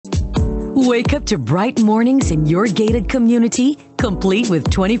Wake up to bright mornings in your gated community, complete with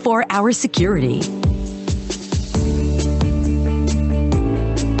 24-hour security.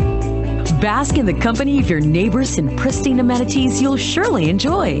 Bask in the company of your neighbors and pristine amenities you'll surely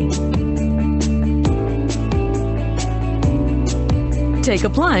enjoy. Take a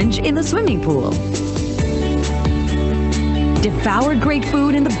plunge in the swimming pool. Devour great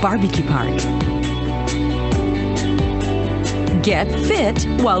food in the barbecue park. Get fit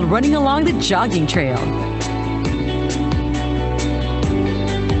while running along the jogging trail.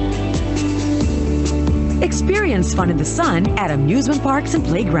 Experience fun in the sun at amusement parks and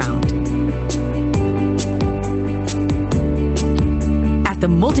playground. At the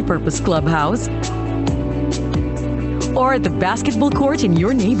multipurpose clubhouse or at the basketball court in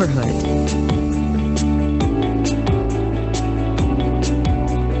your neighborhood.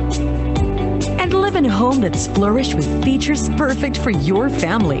 Live in a home that's flourished with features perfect for your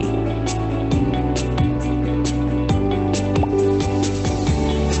family.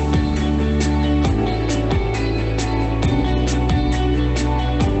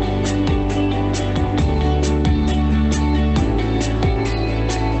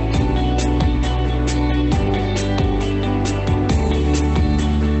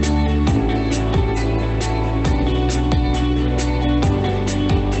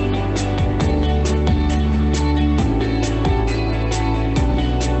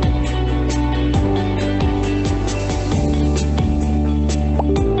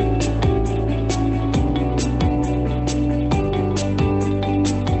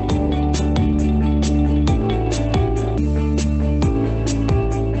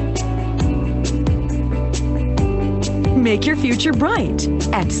 Make your future bright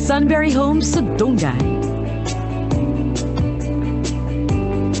at Sunberry Homes, Sudtungan.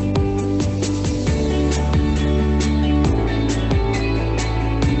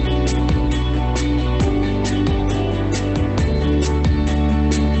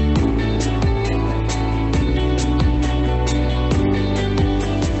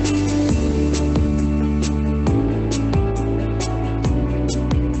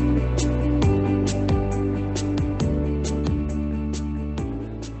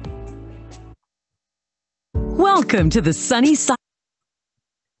 Welcome to the sunny side.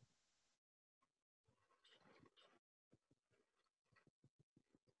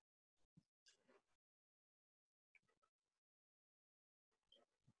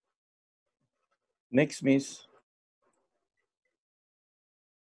 Next, Miss.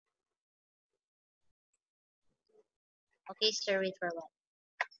 Okay, sir, wait for a while.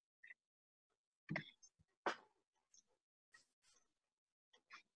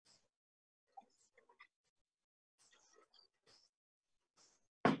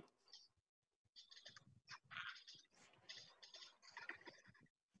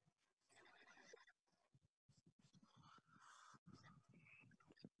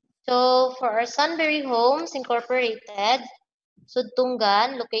 So, for our Sunberry Homes Incorporated,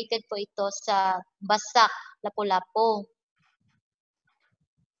 Sudtungan, located po ito sa Basak, Lapu-Lapu.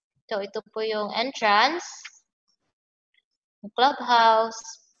 So, ito po yung entrance, clubhouse,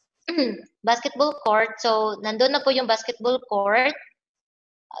 basketball court. So, nandun na po yung basketball court.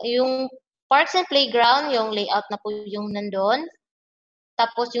 Yung parks and playground, yung layout na po yung nandun.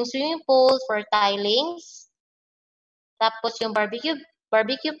 Tapos, yung swimming pool for tilings. Tapos, yung barbecue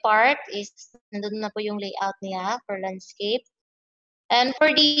part is nandun na po yung layout niya for landscape. And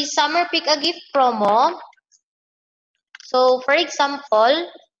for the summer pick a gift promo, so for example,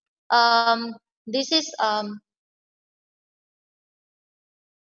 this is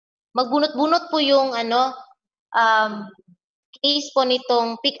magbunot-bunot po yung case po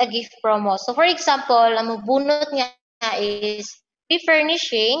nitong pick a gift promo. So for example, ang magbunot niya is free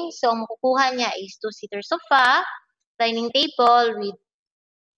furnishing. So ang makukuha niya is 2-seater sofa, dining table with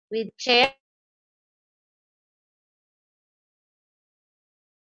chair.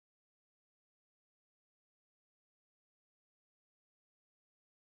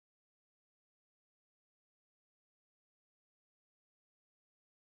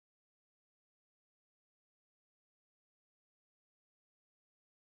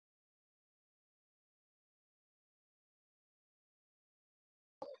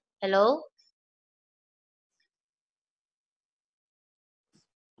 Hello?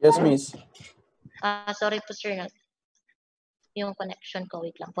 Yes, Miss. Sorry po, sir. Yung connection ko.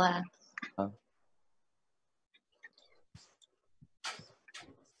 Wait lang po, ha.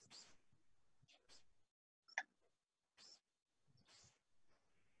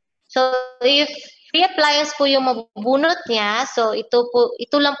 So, if free appliance po yung mabubunot niya, so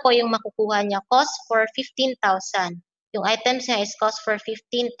ito lang po yung makukuha niya. Cost for 15,000. Yung items niya is cost for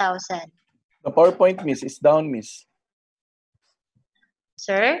 15,000. The PowerPoint, miss, is down, miss.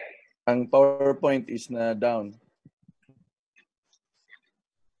 Sir? Ang PowerPoint is na down.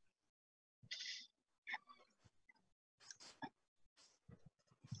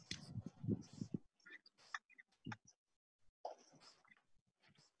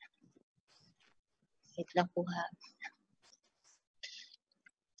 Wait lang po ha.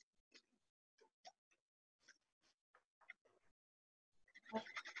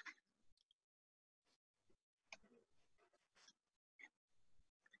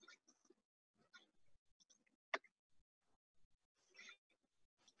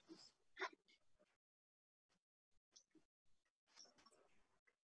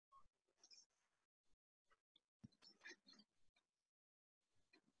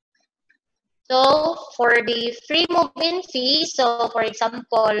 So, for the free move-in fee, so for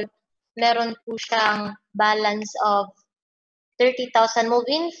example, meron po siyang balance of 30,000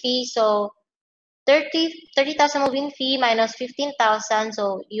 move-in fee. So, 30,000 move-in fee minus 15,000.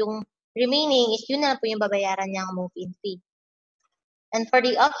 So, yung remaining is yun na po yung babayaran niyang move-in fee. And for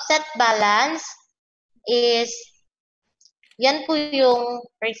the offset balance is, yan po yung,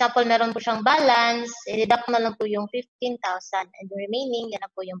 for example, meron po siyang balance, i-deduct na lang po yung 15,000 and the remaining, yan na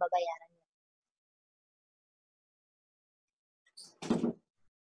po yung babayaran.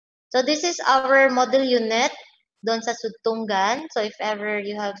 So this is our model unit doon sa Sudtungan. So if ever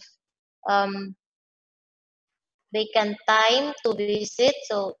you have vacant time to visit,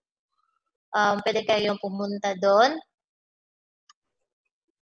 so pwede kayong pumunta doon.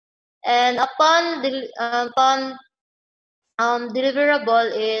 And upon deliverable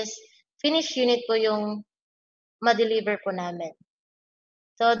is finished unit po yung ma-deliver po namin.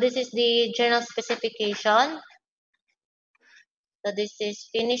 So this is the general specification. So this is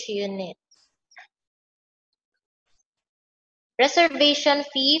finished unit. Reservation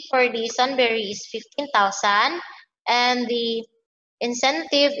fee for the Sunberry is 15,000 and the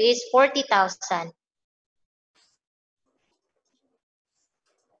incentive is 40,000.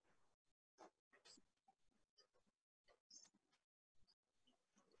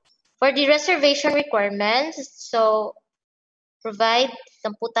 For the reservation requirements, so provide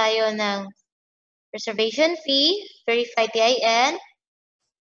lang po tayo ng reservation fee, verified TIN.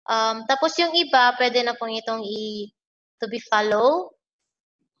 Tapos yung iba, pwede na pong itong to be follow.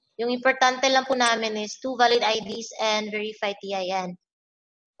 Yung importante lang po namin is 2 valid IDs and verified TIN.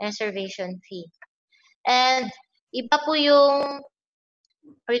 Reservation fee. And iba po yung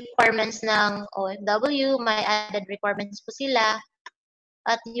requirements ng OFW, may added requirements po sila,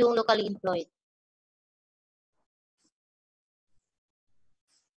 at yung locally employed.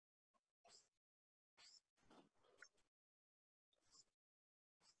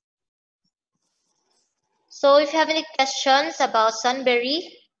 So if you have any questions about Sunberry,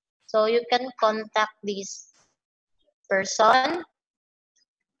 so you can contact this person.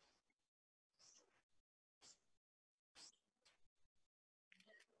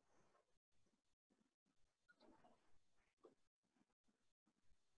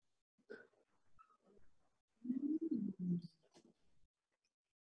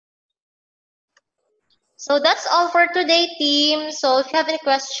 So that's all for today, team. So if you have any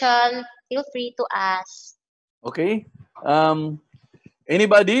question, feel free to ask. Okay.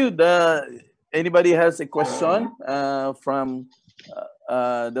 Anybody has a question from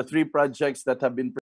the 3 projects that have been